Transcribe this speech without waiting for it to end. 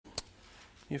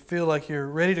you feel like you're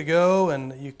ready to go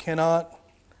and you cannot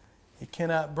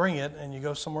bring it, and you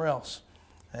go somewhere else.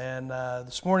 And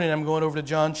this morning I'm going over to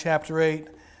John chapter 8,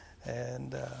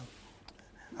 and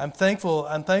I'm thankful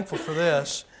for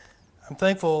this. I'm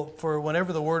thankful for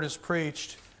whenever the Word is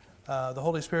preached, the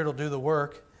Holy Spirit will do the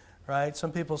work, right?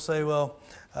 Some people say, well,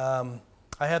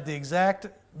 I have the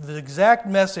exact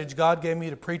message God gave me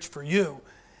to preach for you.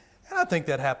 And I think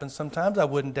that happens sometimes. I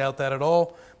wouldn't doubt that at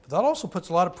all. But that also puts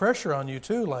a lot of pressure on you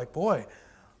too. Like, boy,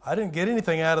 I didn't get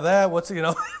anything out of that.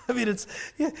 I mean,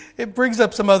 it brings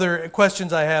up some other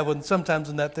questions I have when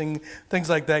things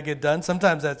like that get done.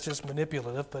 Sometimes that's just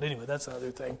manipulative. But anyway, that's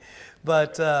another thing.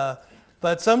 But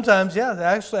sometimes,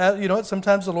 actually,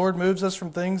 sometimes the Lord moves us from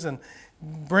things and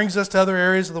brings us to other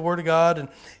areas of the Word of God. And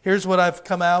here's what I've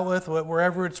come out with.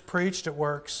 Wherever it's preached, it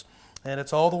works. And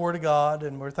it's all the Word of God,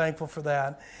 and we're thankful for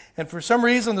that. And for some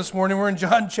reason this morning, we're in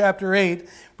John chapter 8.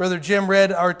 Brother Jim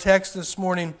read our text this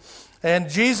morning. And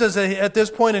Jesus, at this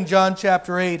point in John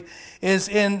chapter 8, is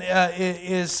in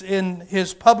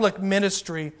His public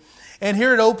ministry. And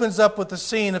here it opens up with the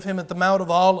scene of Him at the Mount of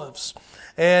Olives.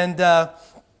 And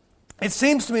it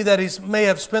seems to me that He may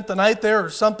have spent the night there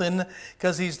or something,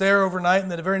 because He's there overnight,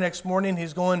 and then the very next morning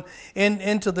He's going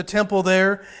into the temple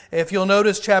there. If you'll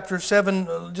notice chapter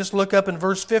 7, just look up in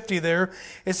verse 50 there.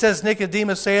 It says,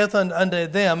 Nicodemus saith unto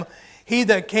them, He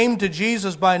that came to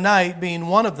Jesus by night, being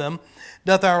one of them,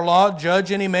 doth our law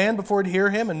judge any man before it hear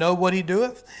him, and know what he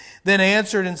doeth? Then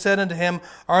answered and said unto him,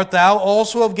 Art thou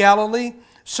also of Galilee?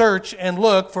 Search and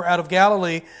look, for out of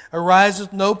Galilee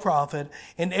ariseth no prophet.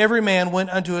 And every man went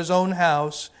unto his own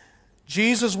house.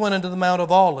 Jesus went unto the Mount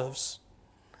of Olives,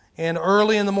 and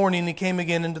early in the morning He came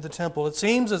again into the temple. It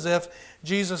seems as if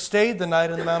Jesus stayed the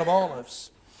night in the Mount of Olives.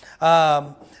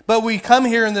 But we come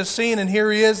here in this scene, and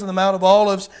here He is in the Mount of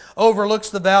Olives,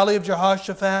 overlooks the valley of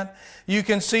Jehoshaphat. You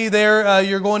can see there,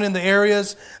 you're going in the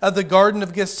areas of the Garden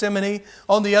of Gethsemane.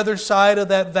 On the other side of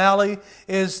that valley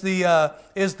is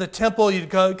the temple. You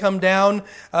come down.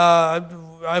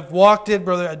 I've walked it,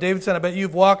 Brother Davidson. I bet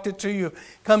you've walked it too. You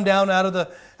come down out of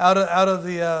the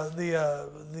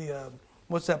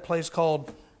what's that place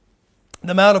called?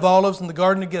 The Mount of Olives in the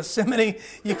Garden of Gethsemane.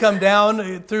 You come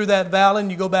down through that valley and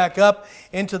you go back up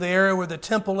into the area where the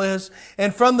temple is.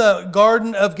 And from the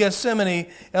Garden of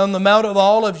Gethsemane on the Mount of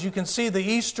Olives, you can see the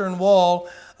eastern wall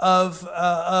of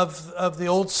the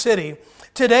old city.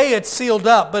 Today it's sealed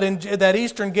up, but that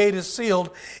eastern gate is sealed.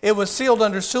 It was sealed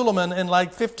under Suleiman in like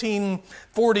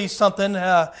 1540 something.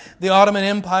 The Ottoman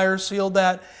Empire sealed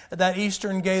that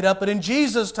eastern gate up. But in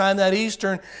Jesus' time, that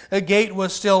eastern gate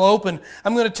was still open.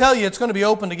 I'm going to tell you, it's going to be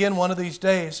opened again one of these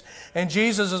days. And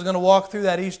Jesus is going to walk through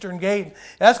that eastern gate.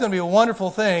 That's going to be a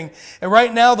wonderful thing. And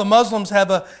right now, the Muslims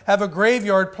have a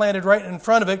graveyard planted right in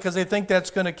front of it because they think that's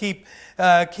going to keep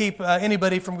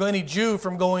any Jew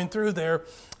from going through there.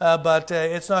 But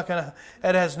it's not going to.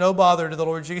 It has no bother to the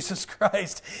Lord Jesus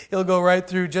Christ. He'll go right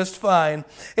through just fine.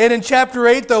 And in chapter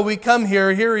 8, though, we come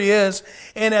here. Here He is.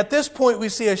 And at this point, we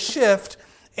see a shift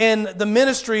in the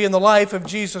ministry and the life of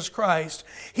Jesus Christ.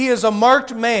 He is a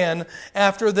marked man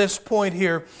after this point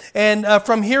here. And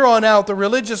from here on out, the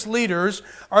religious leaders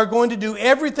are going to do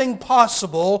everything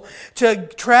possible to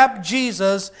trap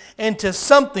Jesus into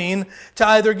something, to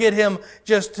either get Him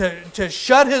just to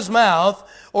shut His mouth,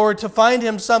 or to find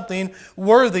Him something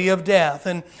worthy of death.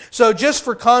 And so just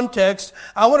for context,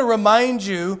 I want to remind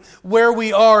you where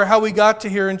we are, how we got to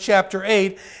here in chapter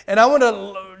 8. And I want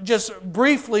to just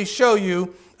briefly show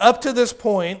you, up to this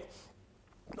point,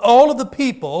 all of the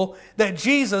people that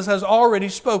Jesus has already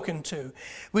spoken to.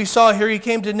 We saw here He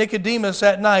came to Nicodemus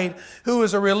at night, who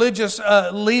was a religious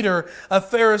leader, a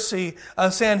Pharisee,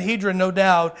 a Sanhedrin, no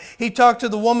doubt. He talked to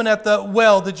the woman at the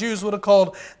well, the Jews would have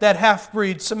called that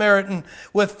half-breed Samaritan,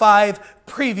 with 5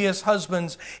 previous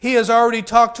husbands. He has already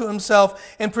talked to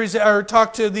himself and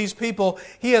talked to these people.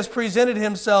 He has presented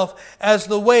Himself as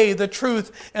the way, the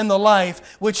truth, and the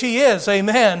life, which He is.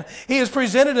 Amen. He has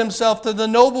presented Himself to the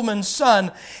nobleman's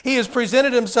son. He has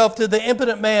presented Himself to the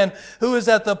impotent man who is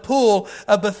at the pool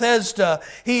of Bethesda.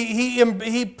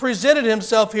 He presented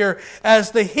Himself here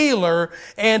as the healer,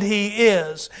 and He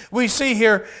is. We see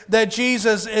here that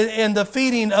Jesus, in the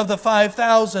feeding of the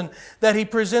 5,000, that He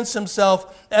presents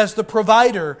Himself as the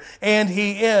provider, and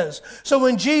He is. So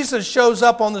when Jesus shows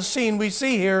up on the scene, we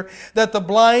see here that the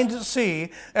blind see,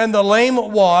 and the lame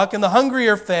walk, and the hungry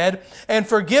are fed, and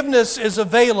forgiveness is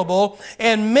available,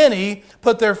 and many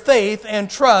put their faith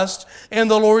and trust in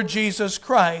the Lord Jesus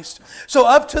Christ. So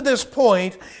up to this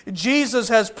point, Jesus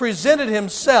has presented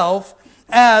Himself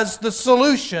as the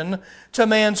solution to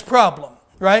man's problem.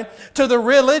 Right? To the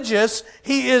religious,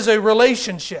 He is a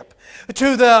relationship.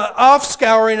 To the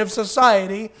offscouring of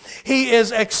society, He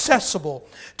is accessible.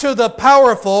 To the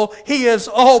powerful, He is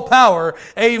all power.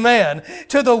 Amen.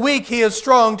 To the weak, He is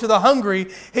strong. To the hungry,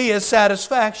 He is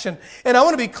satisfaction. And I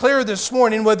want to be clear this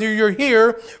morning, whether you're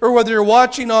here or whether you're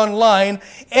watching online,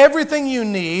 everything you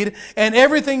need and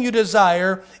everything you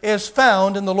desire is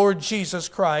found in the Lord Jesus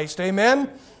Christ. Amen?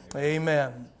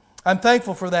 Amen. I'm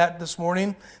thankful for that this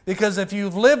morning, because if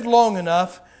you've lived long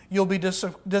enough, you'll be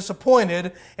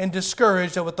disappointed and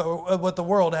discouraged at what the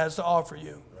world has to offer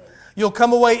you. You'll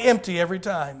come away empty every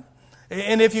time.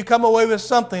 And if you come away with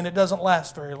something, it doesn't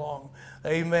last very long.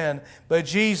 Amen. But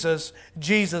Jesus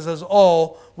is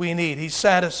all we need. He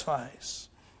satisfies.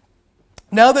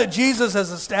 Now that Jesus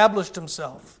has established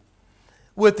Himself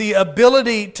with the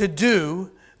ability to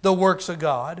do the works of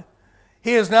God,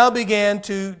 He has now began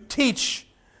to teach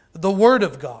the Word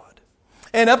of God.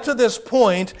 And up to this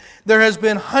point, there has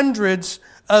been hundreds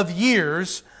of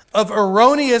years of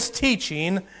erroneous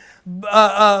teaching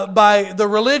by the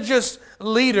religious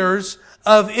leaders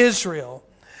of Israel.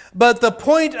 But the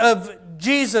point of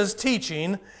Jesus'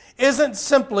 teaching isn't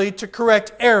simply to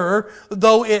correct error,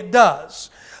 though it does.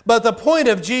 But the point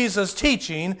of Jesus'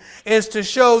 teaching is to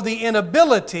show the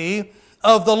inability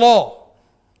of the law.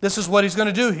 This is what He's going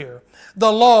to do here.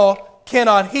 The law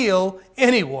cannot heal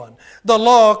anyone. The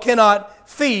law cannot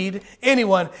feed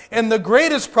anyone. And the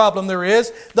greatest problem there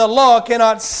is, the law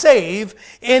cannot save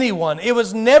anyone. It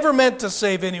was never meant to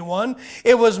save anyone.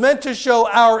 It was meant to show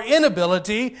our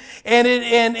inability and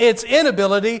its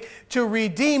inability to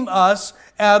redeem us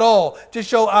at all. To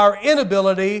show our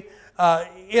inability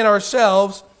in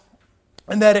ourselves,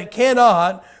 and that it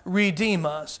cannot redeem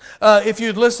us. If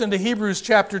you'd listen to Hebrews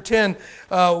chapter 10,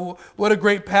 what a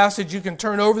great passage. You can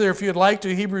turn over there if you'd like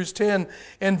to. Hebrews 10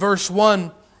 and verse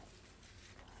 1.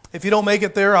 If you don't make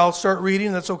it there, I'll start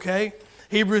reading. That's okay.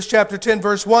 Hebrews chapter 10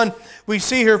 verse 1. We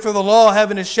see here, for the law,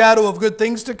 having a shadow of good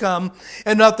things to come,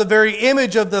 and not the very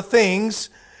image of the things,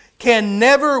 can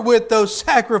never with those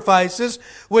sacrifices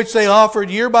which they offered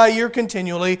year by year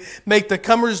continually make the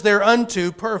comers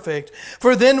thereunto perfect.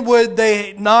 For then would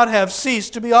they not have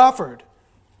ceased to be offered.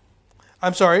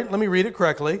 I'm sorry, let me read it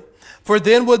correctly. For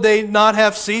then would they not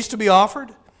have ceased to be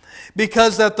offered?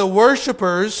 Because that the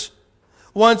worshipers,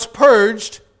 once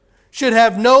purged, should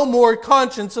have no more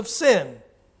conscience of sin.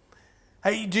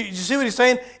 Hey, do you see what he's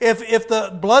saying? If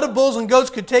the blood of bulls and goats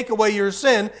could take away your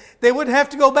sin, they wouldn't have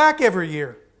to go back every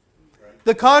year.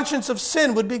 The conscience of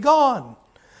sin would be gone.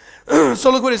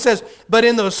 So look what it says. But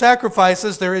in those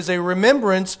sacrifices there is a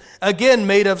remembrance again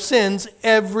made of sins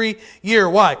every year.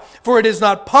 Why? For it is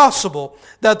not possible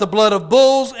that the blood of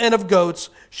bulls and of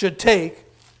goats should take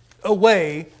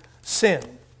away sin.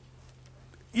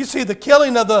 You see, the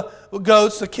killing of the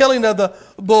goats, the killing of the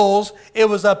bulls, it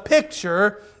was a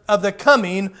picture of the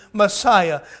coming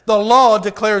Messiah. The law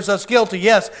declares us guilty.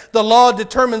 Yes, the law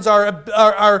determines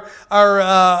our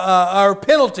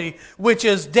penalty, which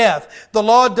is death. The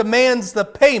law demands the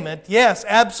payment. Yes,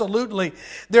 absolutely.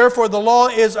 Therefore, the law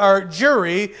is our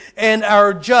jury and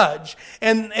our judge.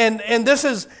 And this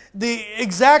is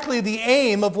exactly the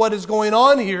aim of what is going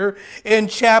on here in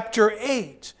chapter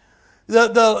 8.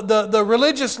 The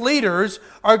religious leaders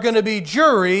are going to be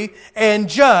jury and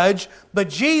judge, but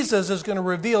Jesus is going to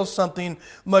reveal something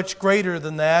much greater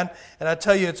than that. And I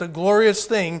tell you, it's a glorious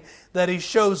thing that He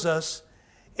shows us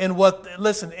in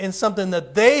in something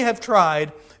that they have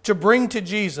tried to bring to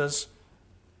Jesus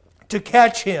to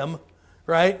catch Him,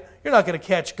 right? You're not going to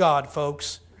catch God,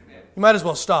 folks. You might as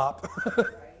well stop.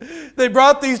 They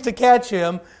brought these to catch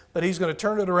Him, but He's going to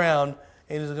turn it around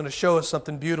and He's going to show us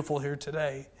something beautiful here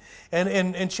today. And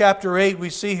in chapter 8, we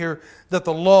see here that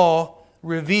the law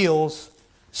reveals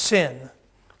sin.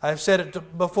 I've said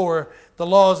it before. The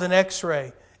law is an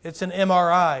x-ray. It's an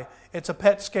MRI. It's a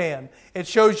PET scan. It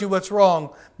shows you what's wrong,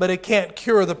 but it can't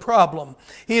cure the problem.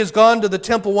 He has gone to the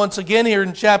temple once again here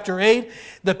in chapter 8.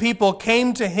 The people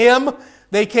came to Him.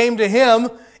 They came to Him,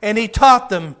 and He taught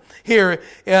them here,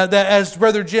 as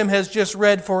Brother Jim has just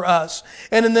read for us.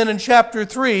 And then in chapter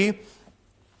 3,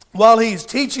 while He's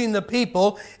teaching the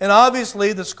people, and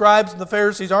obviously the scribes and the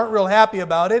Pharisees aren't real happy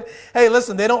about it. Hey,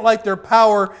 listen, they don't like their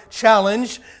power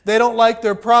challenged. They don't like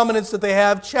their prominence that they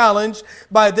have challenged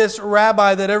by this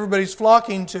rabbi that everybody's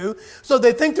flocking to. So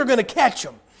they think they're going to catch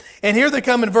Him. And here they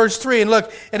come in verse 3, and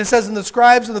look, and it says, and the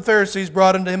scribes and the Pharisees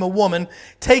brought unto Him a woman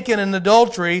taken in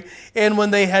adultery, and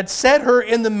when they had set her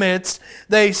in the midst,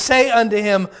 they say unto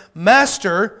Him,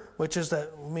 Master, which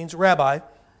means rabbi,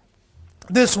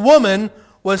 this woman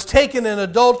was taken in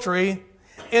adultery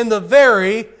in the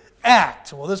very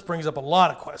act. Well, this brings up a lot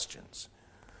of questions.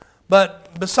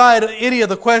 But beside any of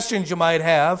the questions you might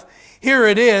have, Here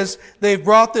it is, they've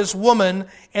brought this woman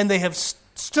and they have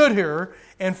stood her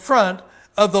in front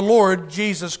of the Lord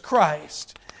Jesus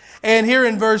Christ. And here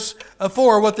in verse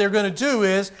 4, what they're going to do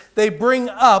is they bring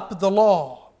up the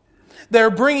law.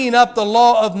 They're bringing up the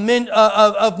law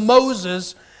of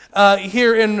Moses.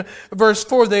 Here in verse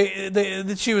 4,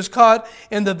 she was caught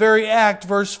in the very act,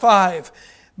 verse 5.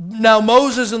 Now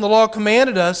Moses in the law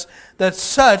commanded us that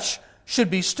such should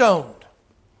be stoned.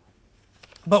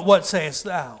 But what sayest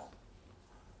thou?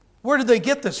 Where did they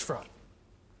get this from?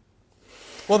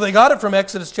 Well, they got it from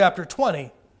Exodus chapter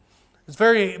 20. It's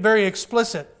very, very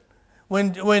explicit.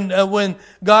 When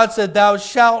God said, "Thou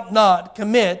shalt not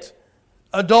commit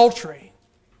adultery.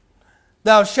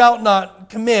 Thou shalt not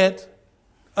commit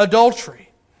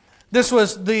adultery." This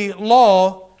was the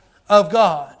law of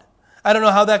God. I don't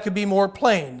know how that could be more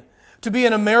plain. To be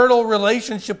in a marital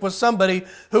relationship with somebody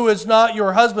who is not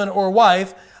your husband or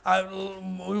wife,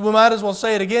 we might as well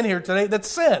say it again here today, that's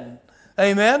sin.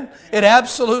 Amen? It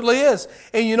absolutely is.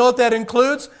 And you know what that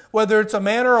includes? Whether it's a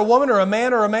man or a woman, or a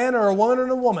man or a man, or a woman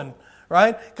and a woman.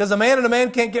 Right? Because a man and a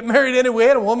man can't get married anyway,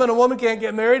 and a woman can't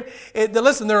get married.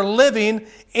 Listen, they're living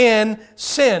in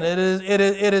sin. It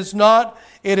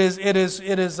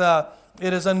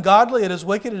is ungodly. It is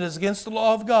wicked. It is against the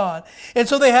law of God. And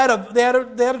so they had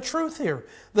a truth here.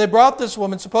 They brought this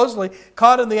woman supposedly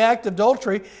caught in the act of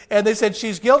adultery, and they said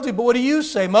she's guilty. But what do you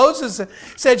say? Moses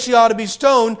said she ought to be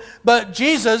stoned, but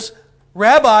Jesus,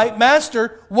 Rabbi,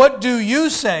 Master, what do you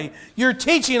say? You're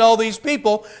teaching all these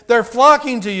people. They're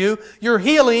flocking to you. You're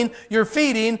healing. You're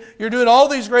feeding. You're doing all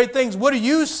these great things. What do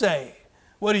you say?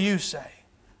 What do you say?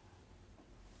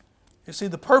 You see,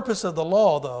 the purpose of the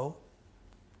law, though,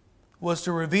 was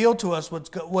to reveal to us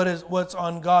what's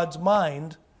on God's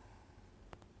mind,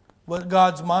 what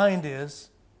God's mind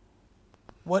is,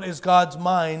 what is God's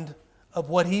mind of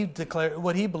what He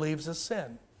believes is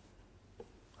sin.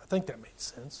 I think that made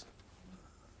sense.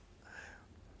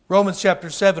 Romans chapter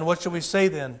 7, what shall we say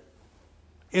then?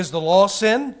 Is the law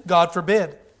sin? God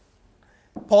forbid.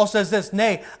 Paul says this,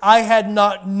 "Nay, I had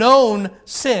not known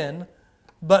sin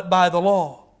but by the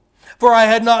law. For I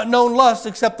had not known lust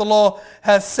except the law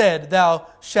has said, Thou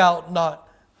shalt not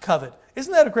covet."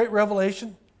 Isn't that a great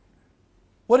revelation?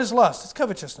 What is lust? It's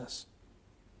covetousness.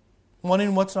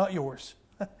 Wanting what's not yours.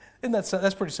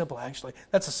 That's pretty simple, actually.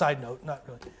 That's a side note, not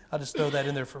really. I'll just throw that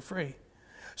in there for free.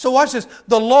 So watch this.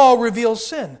 The law reveals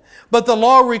sin, but the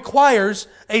law requires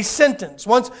a sentence.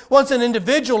 Once an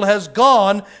individual has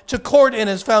gone to court and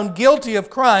is found guilty of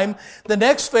crime, the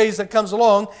next phase that comes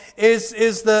along is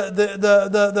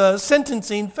the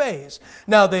sentencing phase.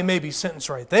 Now, they may be sentenced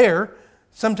right there.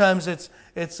 Sometimes it's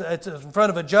in front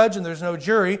of a judge and there's no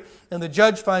jury, and the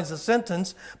judge finds the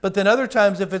sentence. But then other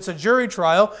times, if it's a jury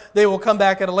trial, they will come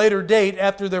back at a later date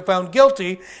after they're found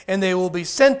guilty, and they will be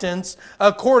sentenced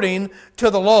according to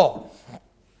the law.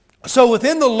 So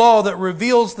within the law that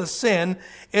reveals the sin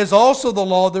is also the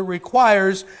law that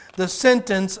requires the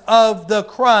sentence of the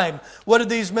crime. What did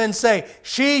these men say?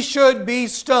 She should be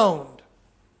stoned.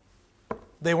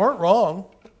 They weren't wrong.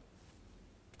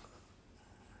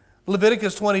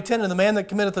 Leviticus 20:10, "And the man that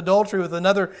committeth adultery with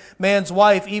another man's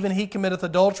wife, even he committeth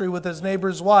adultery with his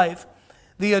neighbor's wife.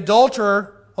 The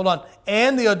adulterer,"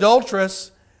 "and the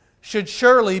adulteress should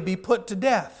surely be put to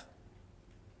death."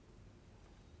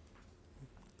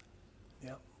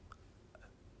 Yeah.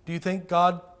 Do you think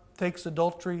God takes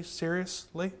adultery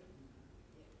seriously?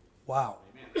 Wow.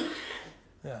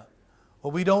 Yeah.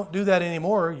 Well, we don't do that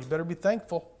anymore. You better be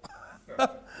thankful.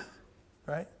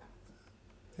 Right?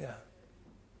 Yeah.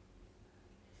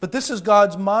 But this is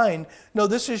God's mind. No,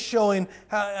 this is showing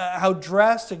how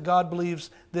drastic God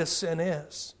believes this sin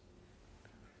is.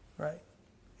 Right?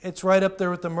 It's right up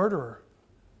there with the murderer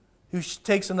who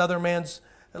takes another man's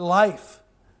life.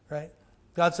 Right?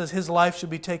 God says his life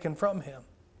should be taken from him.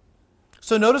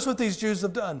 So notice what these Jews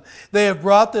have done. They have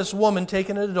brought this woman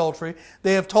taken in adultery.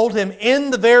 They have told him in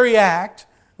the very act.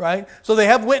 Right? So they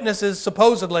have witnesses,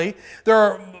 supposedly. There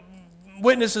are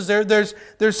witnesses there. There's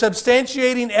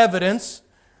substantiating evidence.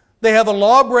 They have a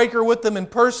lawbreaker with them in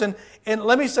person. And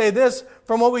let me say this,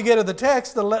 from what we get of the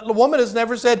text, the woman has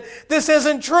never said, "This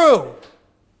isn't true."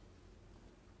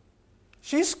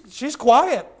 She's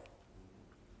quiet.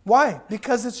 Why?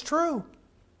 Because it's true.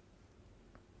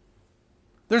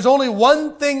 There's only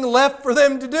one thing left for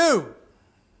them to do.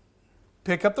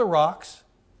 Pick up the rocks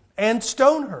and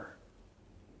stone her.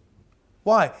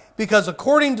 Why? Because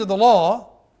according to the law,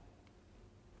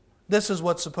 this is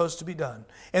what's supposed to be done.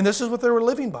 And this is what they were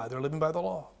living by. They're living by the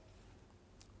law.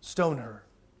 Stone her.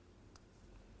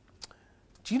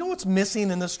 Do you know what's missing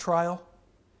in this trial?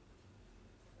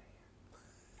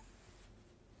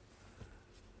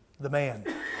 the man.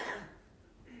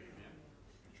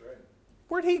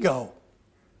 Where'd he go?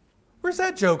 Where's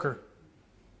that joker?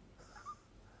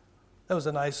 That was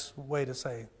a nice way to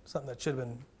say something that should have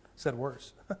been said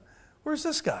worse. Where's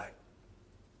this guy?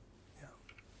 Yeah.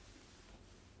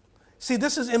 See,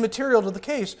 this is immaterial to the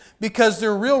case because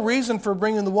the real reason for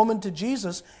bringing the woman to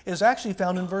Jesus is actually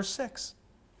found in verse 6.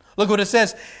 Look what it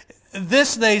says.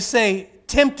 This they say,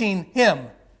 tempting him,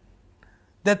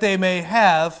 that they might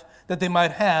have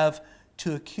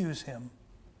to accuse him.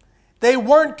 They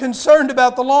weren't concerned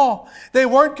about the law. They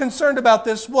weren't concerned about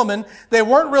this woman. They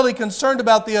weren't really concerned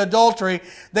about the adultery.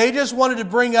 They just wanted to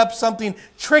bring up something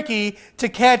tricky to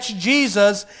catch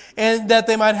Jesus and that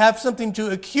they might have something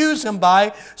to accuse him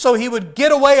by so he would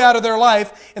get away out of their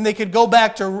life and they could go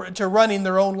back to running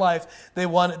their own life the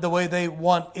way they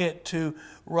want it to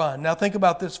run. Now think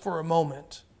about this for a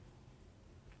moment.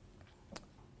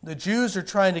 The Jews are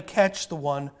trying to catch the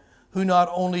one who not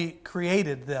only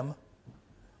created them,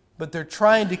 but they're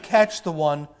trying to catch the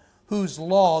one whose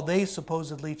law they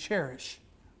supposedly cherish.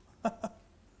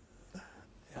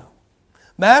 Yeah.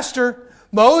 Master,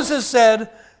 Moses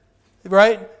said,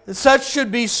 right, such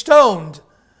should be stoned.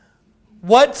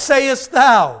 What sayest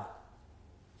thou?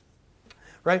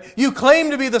 Right? You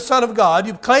claim to be the Son of God.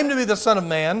 You claim to be the Son of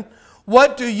Man.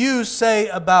 What do you say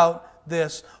about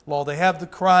this law? They have the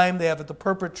crime. They have the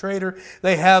perpetrator.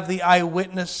 They have the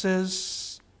eyewitnesses.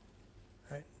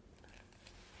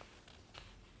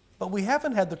 But we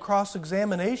haven't had the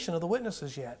cross-examination of the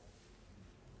witnesses yet.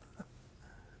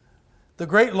 The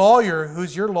great lawyer,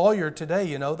 who's your lawyer today,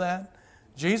 you know that?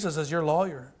 Jesus is your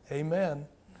lawyer. Amen.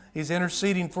 He's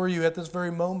interceding for you at this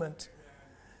very moment.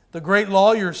 The great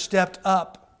lawyer stepped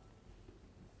up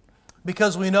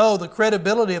because we know the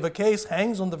credibility of a case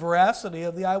hangs on the veracity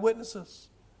of the eyewitnesses.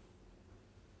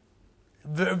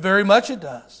 Very much it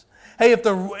does. Hey, if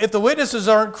the witnesses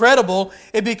aren't credible,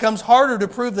 it becomes harder to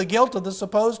prove the guilt of the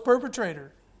supposed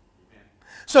perpetrator.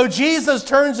 So Jesus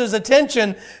turns his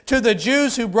attention to the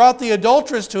Jews who brought the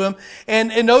adulteress to him.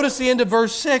 And notice the end of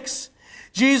verse 6.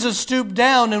 Jesus stooped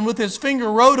down and with his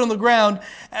finger wrote on the ground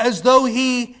as though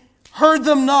he heard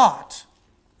them not.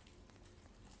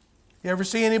 You ever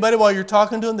see anybody while you're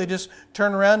talking to them, they just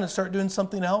turn around and start doing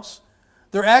something else?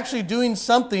 They're actually doing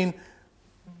something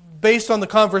based on the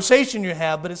conversation you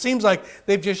have, but it seems like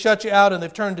they've just shut you out and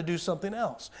they've turned to do something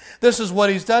else. This is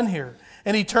what he's done here.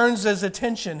 And he turns his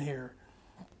attention here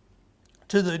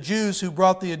to the Jews who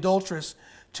brought the adulteress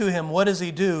to him. What does he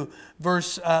do?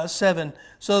 Verse 7.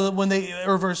 So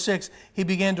that verse 6, he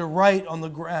began to write on the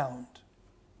ground.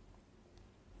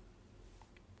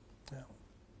 Now,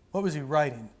 what was he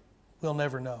writing? We'll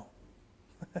never know.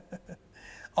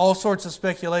 All sorts of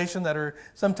speculation that are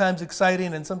sometimes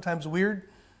exciting and sometimes weird.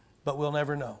 But we'll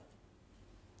never know.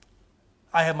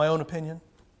 I have my own opinion,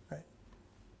 right?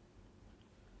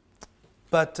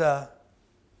 But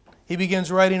he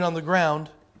begins writing on the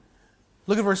ground.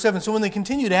 Look at verse 7. So when they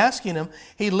continued asking him,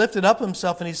 he lifted up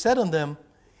himself and he said unto them,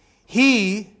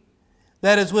 He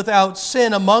that is without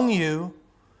sin among you,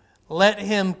 let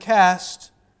him cast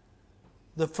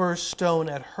the first stone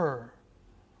at her.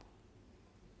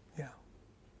 Yeah.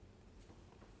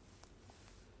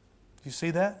 You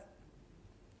see that?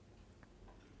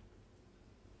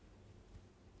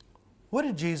 What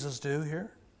did Jesus do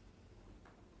here?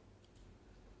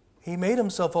 He made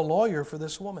himself a lawyer for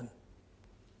this woman.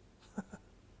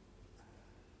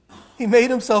 He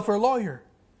made himself her lawyer.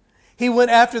 He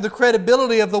went after the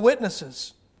credibility of the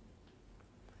witnesses.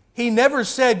 He never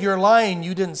said, you're lying,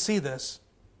 you didn't see this.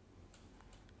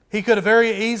 He could have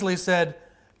very easily said,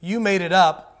 you made it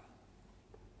up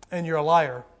and you're a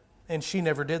liar and she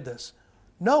never did this.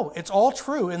 No, it's all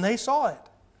true and they saw it.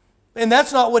 And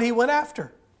that's not what he went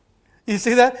after. You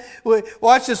see that?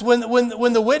 Watch this. When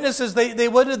the witnesses, they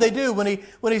what did they do? When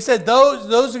he said,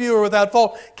 those of you who are without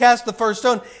fault, cast the first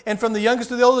stone. And from the youngest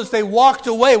to the oldest, they walked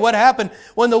away. What happened?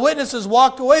 When the witnesses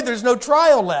walked away, there's no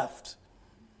trial left.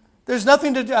 There's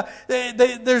nothing to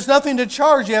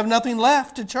charge. You have nothing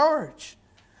left to charge.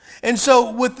 And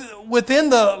so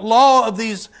within the law of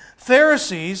these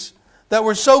Pharisees that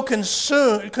were so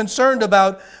concerned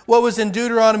about what was in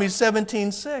Deuteronomy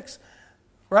 17:6,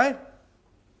 right?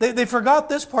 They forgot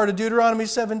this part of Deuteronomy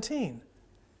 17.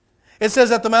 It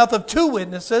says, at the mouth of 2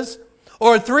 witnesses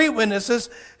or 3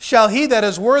 witnesses shall he that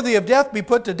is worthy of death be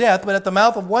put to death, but at the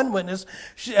mouth of 1 witness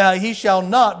he shall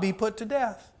not be put to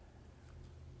death.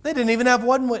 They didn't even have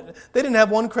one witness. They didn't have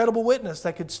one credible witness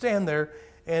that could stand there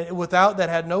and that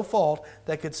had no fault,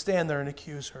 that could stand there and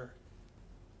accuse her.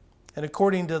 And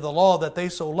according to the law that they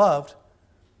so loved,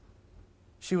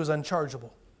 she was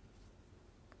unchargeable.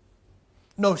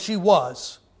 No, she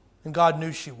was. And God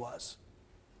knew she was.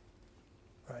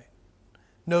 Right?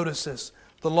 Notice this.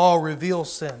 The law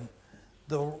reveals sin.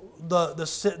 The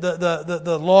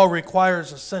law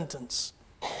requires a sentence.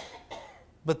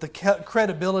 But the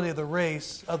credibility of the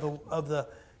race of the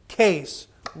case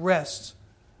rests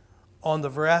on the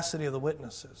veracity of the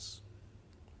witnesses.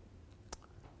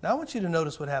 Now I want you to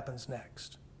notice what happens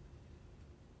next.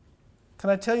 Can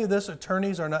I tell you this?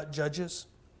 Attorneys are not judges.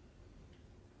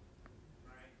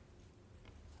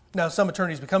 Now some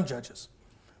attorneys become judges.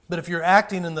 But if you're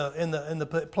acting in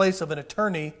the place of an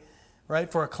attorney,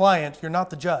 right, for a client, you're not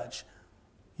the judge.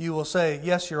 You will say,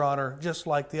 "Yes, Your Honor," just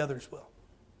like the others will.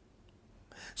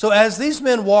 So as these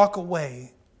men walk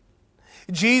away,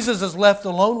 Jesus is left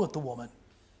alone with the woman.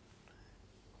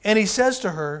 And he says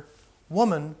to her,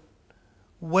 "Woman,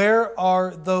 where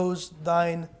are those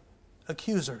thine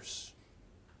accusers?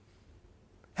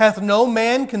 Hath no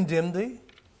man condemned thee?"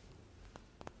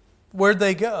 Where'd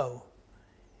they go?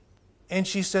 And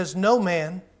she says, "No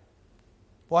man."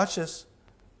 Watch this,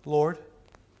 Lord.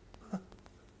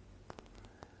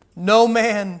 "No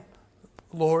man,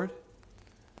 Lord."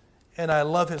 And I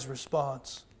love his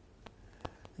response.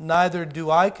 "Neither do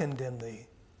I condemn thee.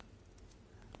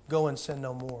 Go and sin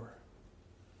no more."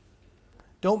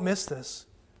 Don't miss this.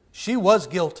 She was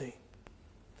guilty.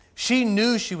 She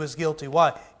knew she was guilty.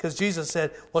 Why? Because Jesus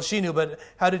said, well, she knew, but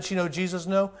how did she know Jesus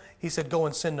knew? He said, "Go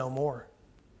and sin no more."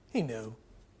 He knew.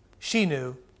 She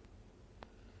knew.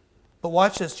 But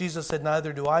watch this. Jesus said,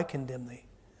 "Neither do I condemn thee."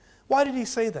 Why did he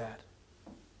say that?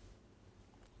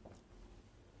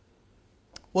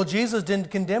 Well, Jesus didn't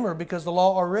condemn her because the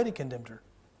law already condemned her.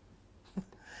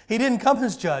 He didn't come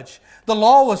as judge. The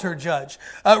law was her judge.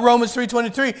 Romans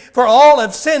 3:23, "For all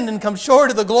have sinned and come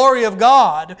short of the glory of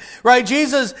God." Right?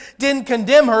 Jesus didn't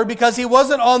condemn her because he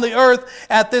wasn't on the earth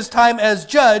at this time as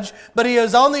judge, but he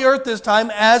is on the earth this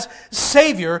time as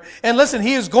Savior. And listen,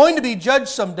 he is going to be judged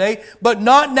someday, but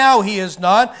not now he is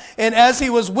not. And as he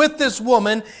was with this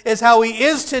woman is how he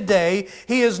is today.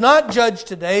 He is not judged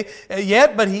today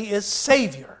yet, but he is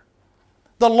Savior.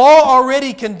 The law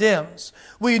already condemns.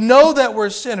 We know that we're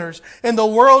sinners and the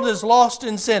world is lost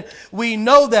in sin. We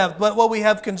know that, but what we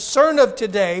have concern of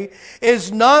today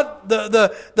is not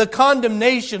the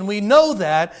condemnation. We know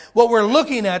that. What we're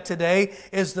looking at today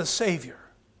is the Savior.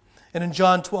 And in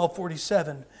John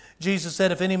 12:47, Jesus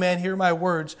said, "If any man hear my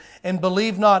words and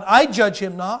believe not, I judge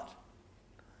him not.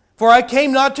 For I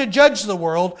came not to judge the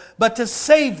world, but to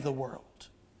save the world."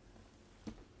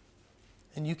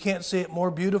 And you can't see it more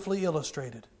beautifully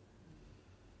illustrated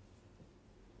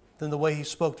than the way he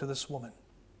spoke to this woman.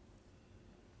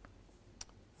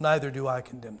 "Neither do I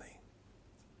condemn thee."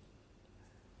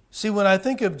 See, when I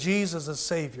think of Jesus as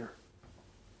Savior,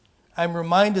 I'm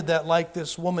reminded that like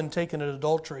this woman taken in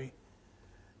adultery,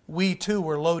 we too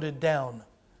were loaded down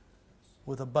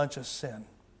with a bunch of sin.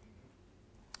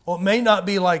 Well, it may not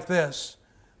be like this,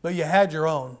 but you had your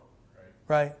own,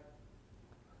 right?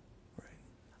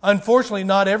 Unfortunately,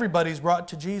 not everybody's brought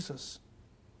to Jesus.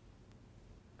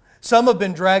 Some have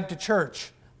been dragged to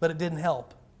church, but it didn't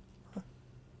help.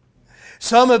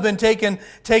 Some have been taken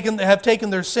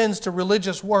their sins to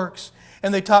religious works,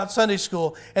 and they taught Sunday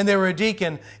school, and they were a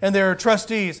deacon, and they were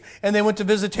trustees, and they went to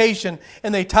visitation,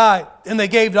 and they tithed, and they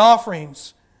gave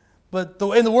offerings. But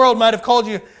in the world might have called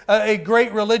you a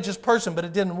great religious person, but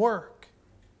it didn't work.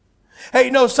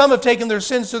 Hey, no, some have taken their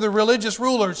sins to the religious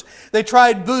rulers. They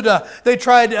tried Buddha. They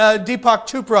tried Deepak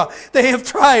Chopra. They have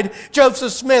tried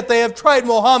Joseph Smith. They have tried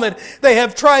Muhammad. They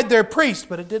have tried their priest,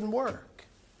 but it didn't work.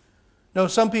 No,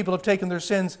 some people have taken their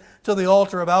sins to the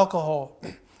altar of alcohol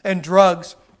and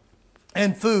drugs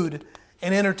and food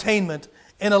and entertainment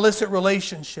and illicit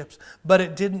relationships, but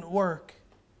it didn't work.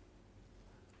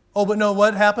 Oh, but no,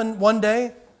 what happened one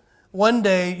day? One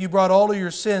day you brought all of your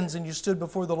sins and you stood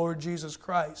before the Lord Jesus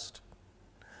Christ.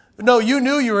 No, you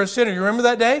knew you were a sinner. You remember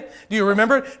that day? Do you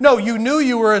remember? No, you knew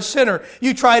you were a sinner.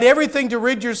 You tried everything to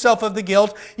rid yourself of the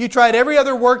guilt. You tried every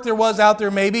other work there was out there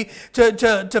maybe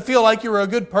to feel like you were a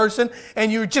good person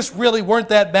and you just really weren't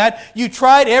that bad. You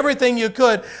tried everything you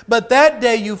could. But that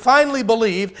day you finally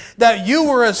believed that you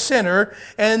were a sinner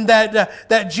and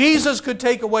that Jesus could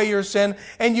take away your sin,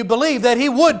 and you believed that He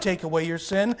would take away your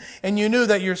sin, and you knew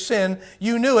that your sin,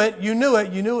 you knew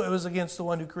it was against the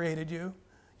one who created you.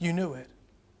 You knew it.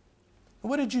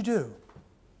 What did you do?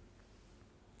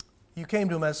 You came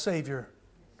to Him as Savior.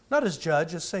 Not as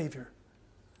judge, as Savior.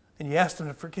 And you asked Him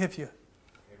to forgive you.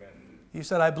 Amen. You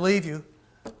said, I believe you.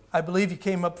 I believe you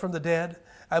came up from the dead.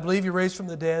 I believe you raised from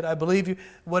the dead. I believe you,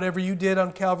 whatever you did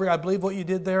on Calvary, I believe what you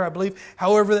did there. I believe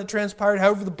however that transpired,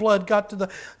 however the blood got to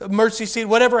the mercy seat,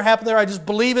 whatever happened there, I just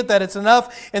believe it, that it's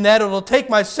enough, and that it'll take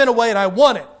my sin away, and I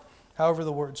want it. However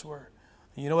the words were.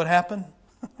 And you know what happened?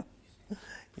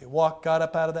 Got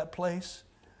up out of that place.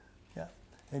 Yeah.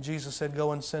 And Jesus said,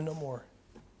 go and sin no more.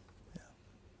 Yeah.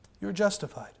 You were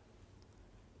justified.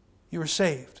 You were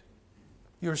saved.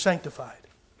 You were sanctified.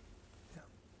 Yeah.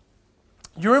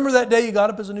 Do you remember that day you got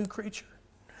up as a new creature?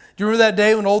 Do you remember that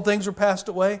day when old things were passed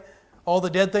away? All the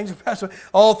dead things were passed away.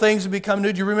 All things have become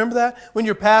new. Do you remember that? When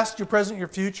your past, your present, your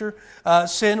future,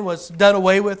 sin was done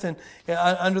away with and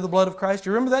under the blood of Christ. Do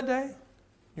you remember that day?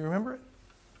 You remember it?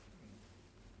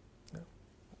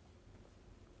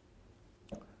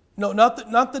 No,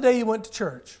 not the day you went to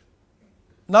church.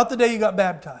 Not the day you got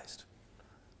baptized.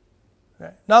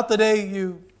 Right? Not the day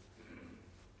you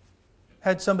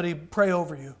had somebody pray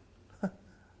over you.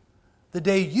 The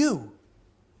day you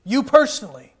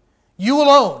personally, you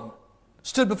alone,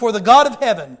 stood before the God of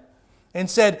heaven and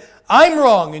said, I'm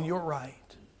wrong and you're right.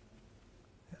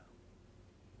 Yeah.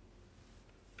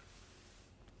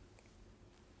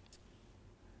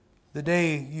 The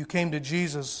day you came to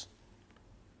Jesus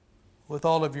with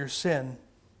all of your sin,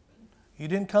 you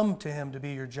didn't come to Him to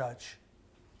be your judge.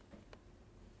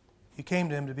 You came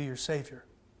to Him to be your Savior.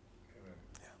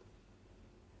 Yeah.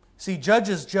 See,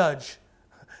 judges judge,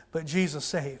 but Jesus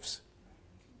saves.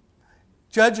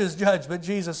 Judges judge, but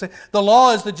Jesus saves. The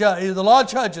law is the judge. The law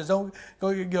judges. Don't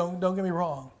get me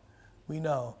wrong. We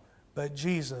know. But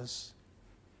Jesus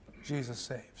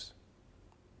saves.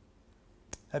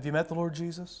 Have you met the Lord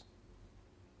Jesus?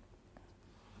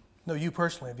 No, you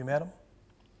personally. Have you met Him?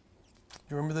 Do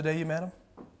you remember the day you met Him?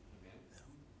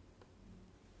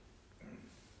 Yeah.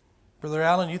 Brother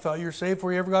Allen, you thought you were saved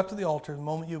before you ever got to the altar. The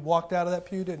moment you walked out of that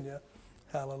pew, didn't you?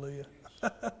 Hallelujah.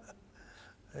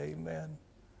 Amen.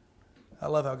 I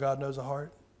love how God knows a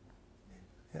heart.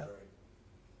 Yeah.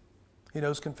 He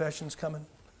knows confession's coming.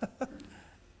 Yeah.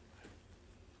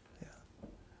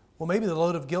 Well, maybe the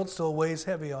load of guilt still weighs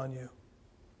heavy on you.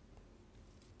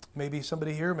 Maybe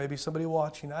somebody here, maybe somebody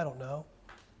watching. I don't know.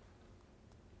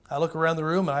 I look around the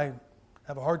room and I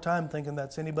have a hard time thinking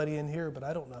that's anybody in here, but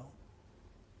I don't know.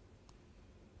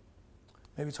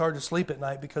 Maybe it's hard to sleep at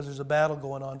night because there's a battle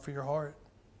going on for your heart.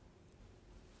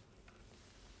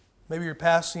 Maybe your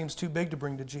past seems too big to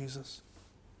bring to Jesus.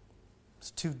 It's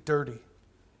too dirty.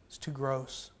 It's too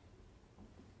gross.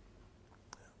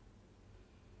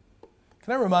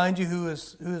 Can I remind you who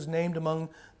is named among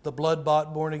the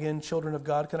blood-bought, born-again children of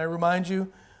God? Can I remind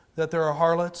you that there are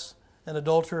harlots and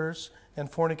adulterers and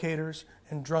fornicators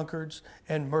and drunkards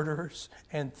and murderers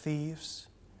and thieves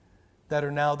that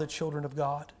are now the children of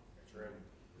God? That's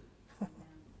right.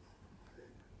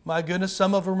 My goodness,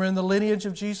 some of them are in the lineage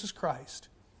of Jesus Christ.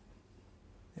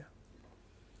 Yeah.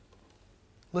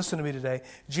 Listen to me today.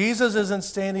 Jesus isn't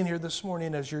standing here this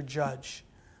morning as your judge.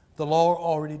 The law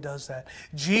already does that.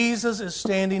 Jesus is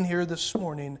standing here this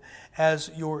morning as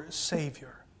your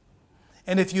Savior.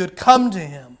 And if you had come to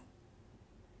Him,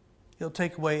 He'll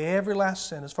take away every last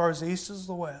sin as far as the east is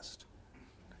the west.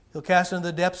 He'll cast into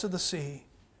the depths of the sea.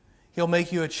 He'll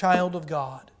make you a child of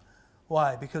God.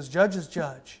 Why? Because judges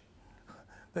judge.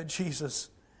 But Jesus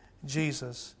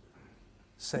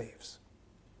saves.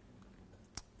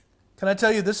 Can I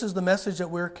tell you this is the message that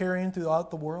we're carrying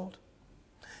throughout the world?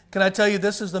 Can I tell you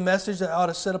this is the message that ought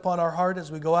to sit upon our heart as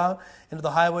we go out into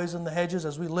the highways and the hedges,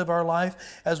 as we live our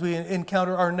life, as we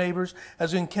encounter our neighbors,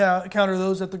 as we encounter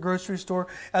those at the grocery store,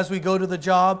 as we go to the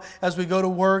job, as we go to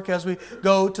work, as we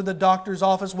go to the doctor's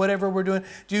office, whatever we're doing.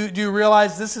 Do you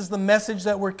realize this is the message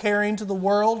that we're carrying to the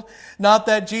world? Not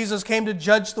that Jesus came to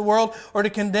judge the world or to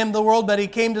condemn the world, but He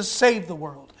came to save the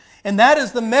world. And that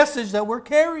is the message that we're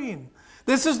carrying.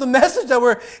 This is the message that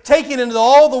we're taking into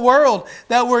all the world,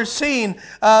 that we're seeing,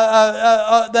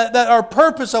 that our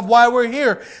purpose of why we're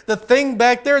here. The thing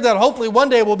back there that hopefully one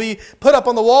day will be put up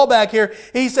on the wall back here.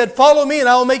 He said, follow me and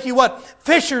I will make you what?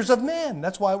 Fishers of men.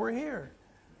 That's why we're here.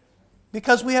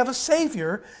 Because we have a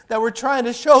Savior that we're trying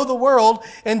to show the world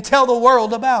and tell the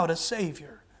world about. A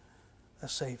Savior. A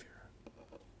Savior.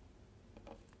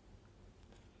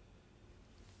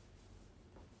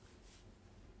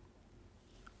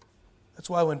 That's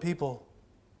why when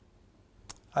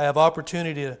I have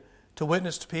opportunity to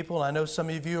witness to people, and I know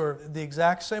some of you are the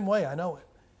exact same way, I know it.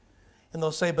 And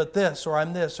they'll say, but this, or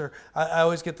I'm this, or I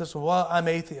always get this one, well, I'm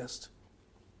atheist.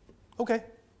 Okay.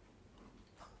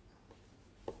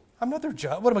 I'm not their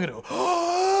judge. What am I going to do?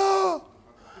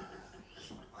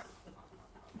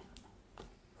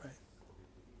 Right.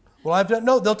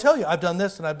 Well, they'll tell you, I've done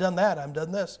this, and I've done that, I've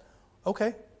done this.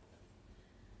 Okay.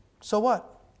 So what?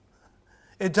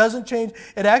 It doesn't change.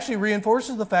 It actually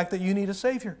reinforces the fact that you need a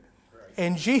Savior. Right.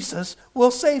 And Jesus will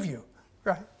save you.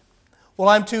 Right? Well,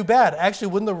 I'm too bad. Actually,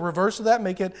 wouldn't the reverse of that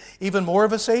make it even more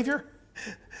of a Savior?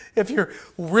 If you're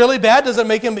really bad, does it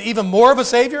make him even more of a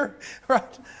Savior?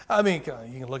 Right? I mean,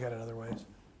 you can look at it other ways.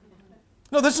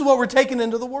 No, this is what we're taking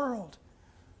into the world.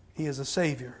 He is a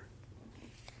Savior.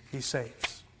 He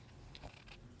saves.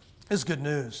 This is good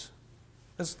news.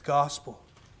 This is the gospel.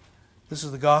 This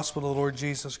is the gospel of the Lord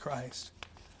Jesus Christ.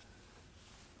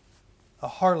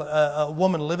 A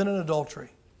woman living in adultery,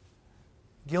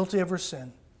 guilty of her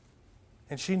sin,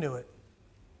 and she knew it.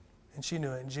 And she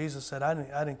knew it. And Jesus said, I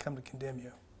didn't come to condemn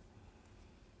you.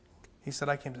 He said,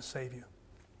 I came to save you.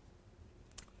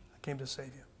 I came to save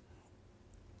you.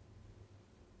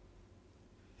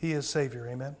 He is Savior.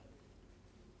 Amen.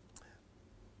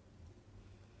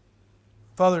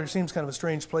 Father, it seems kind of a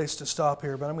strange place to stop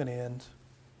here, but I'm going to end.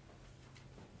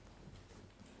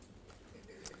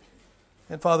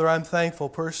 And Father, I'm thankful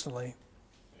personally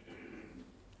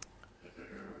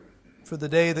for the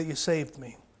day that you saved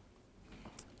me.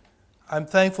 I'm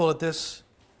thankful at this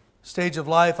stage of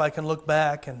life I can look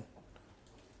back and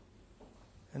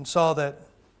saw that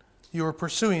you were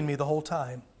pursuing me the whole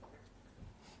time.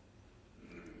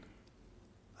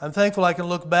 I'm thankful I can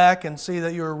look back and see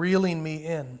that you were reeling me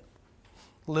in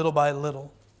little by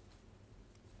little.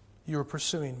 You were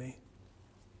pursuing me.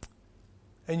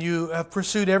 And you have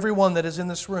pursued everyone that is in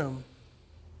this room.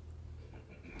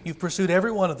 You've pursued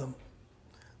every one of them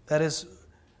that is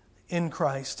in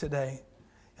Christ today.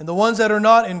 And the ones that are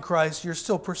not in Christ, you're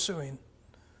still pursuing.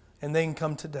 And they can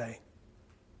come today.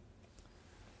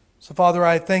 So, Father,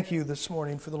 I thank you this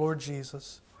morning for the Lord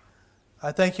Jesus.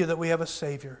 I thank you that we have a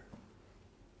Savior.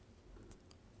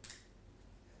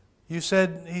 He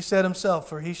said himself,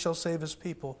 for he shall save his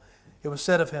people. It was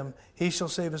said of him, he shall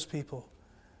save his people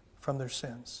from their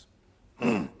sins.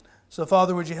 So,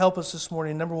 Father, would you help us this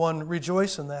morning? Number one,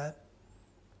 rejoice in that.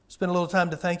 Spend a little time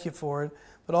to thank you for it.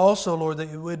 But also, Lord, that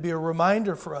it would be a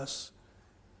reminder for us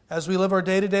as we live our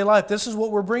day-to-day life. This is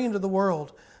what we're bringing to the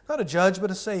world. Not a judge,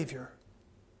 but a Savior.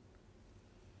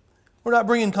 We're not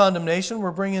bringing condemnation.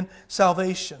 We're bringing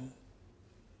salvation.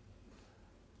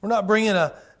 We're not bringing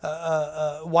a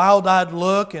wild-eyed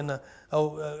look and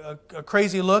a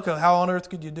crazy look of how on earth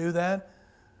could you do that.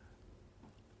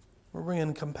 We're bringing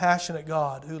a compassionate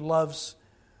God who loves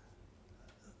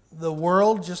the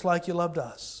world just like you loved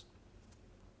us.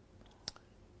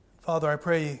 Father, I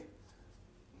pray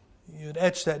you'd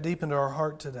etch that deep into our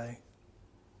heart today.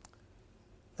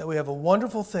 That we have a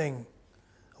wonderful thing,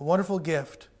 a wonderful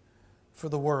gift for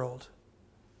the world.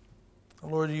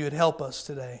 Lord, you would help us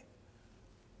today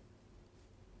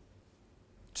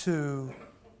to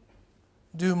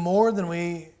do more than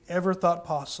we ever thought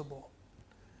possible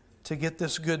to get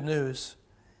this good news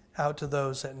out to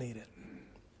those that need it.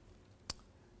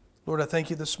 Lord, I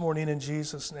thank you this morning in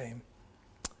Jesus' name.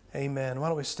 Amen. Why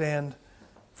don't we stand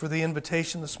for the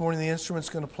invitation this morning? The instrument's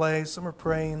going to play. Some are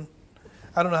praying.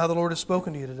 I don't know how the Lord has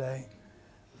spoken to you today.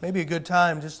 Maybe a good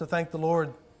time just to thank the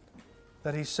Lord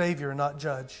that He's Savior and not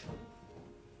Judge.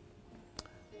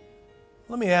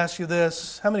 Let me ask you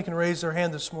this. How many can raise their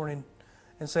hand this morning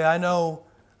and say, I know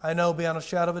beyond a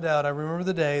shadow of a doubt, I remember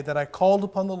the day that I called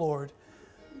upon the Lord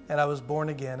and I was born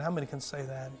again. How many can say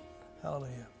that?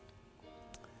 Hallelujah.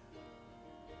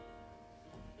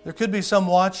 There could be some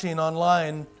watching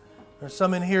online or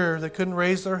some in here that couldn't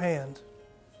raise their hand.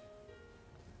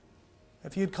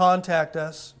 If you'd contact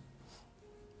us,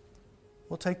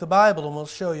 we'll take the Bible and we'll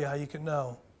show you how you can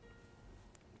know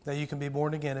that you can be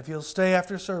born again. If you'll stay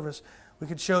after service, we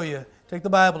could show you, take the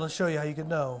Bible and show you how you can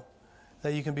know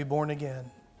that you can be born again.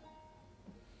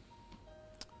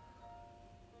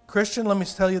 Christian, let me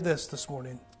tell you this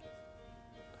morning.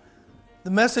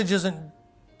 The message isn't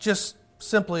just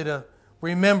simply to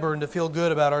remember and to feel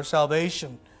good about our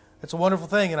salvation. It's a wonderful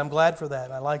thing, and I'm glad for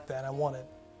that. I like that. I want it.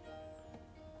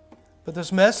 But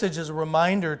this message is a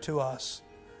reminder to us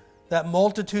that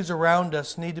multitudes around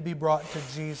us need to be brought to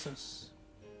Jesus.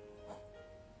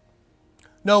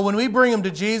 No, when we bring them to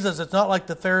Jesus, it's not like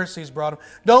the Pharisees brought them.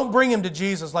 Don't bring them to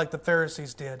Jesus like the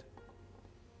Pharisees did.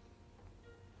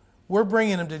 We're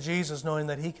bringing them to Jesus knowing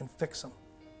that He can fix them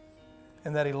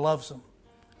and that He loves them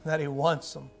and that He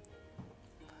wants them.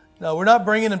 No, we're not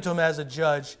bringing Him to Him as a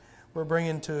judge. We're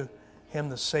bringing to Him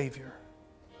the Savior.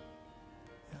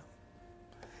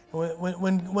 Yeah.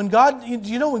 When God,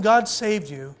 you know, when God saved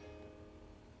you,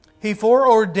 He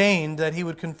foreordained that He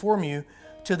would conform you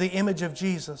to the image of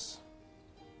Jesus.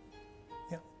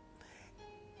 Yeah.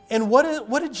 And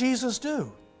what did Jesus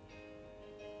do?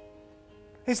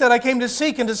 He said, I came to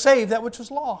seek and to save that which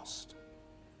was lost.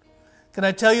 Can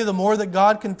I tell you, the more that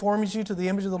God conforms you to the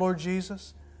image of the Lord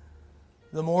Jesus,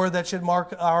 the more that should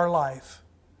mark our life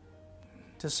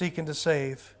to seek and to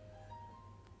save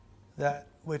that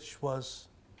which was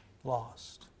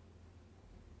lost.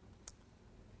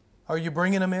 Are you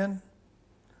bringing them in?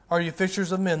 Are you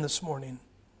fishers of men this morning?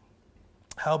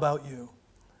 How about you?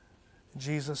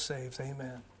 Jesus saves.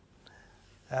 Amen.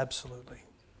 Absolutely.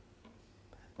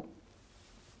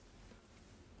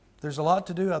 There's a lot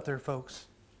to do out there, folks.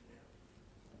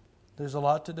 There's a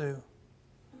lot to do.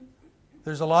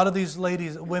 There's a lot of these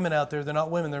ladies, women out there. They're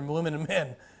not women, they're women and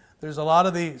men. There's a lot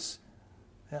of these.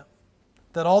 Yeah.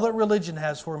 That all that religion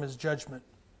has for them is judgment.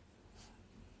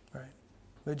 Right?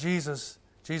 But Jesus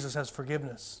has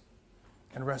forgiveness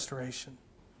and restoration.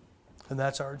 And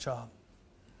that's our job.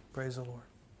 Praise the Lord.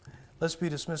 Let's be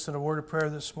dismissed in a word of prayer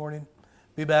this morning.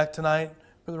 Be back tonight.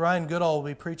 Brother Ryan Goodall will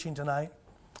be preaching tonight.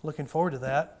 Looking forward to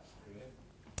that.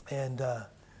 And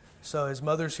so his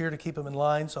mother's here to keep him in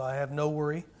line, so I have no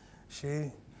worry.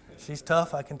 She's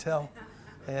tough, I can tell.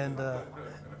 And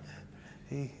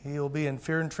he'll be in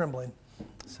fear and trembling.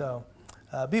 So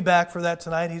be back for that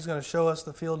tonight. He's going to show us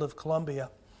the field of Columbia.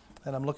 And I'm looking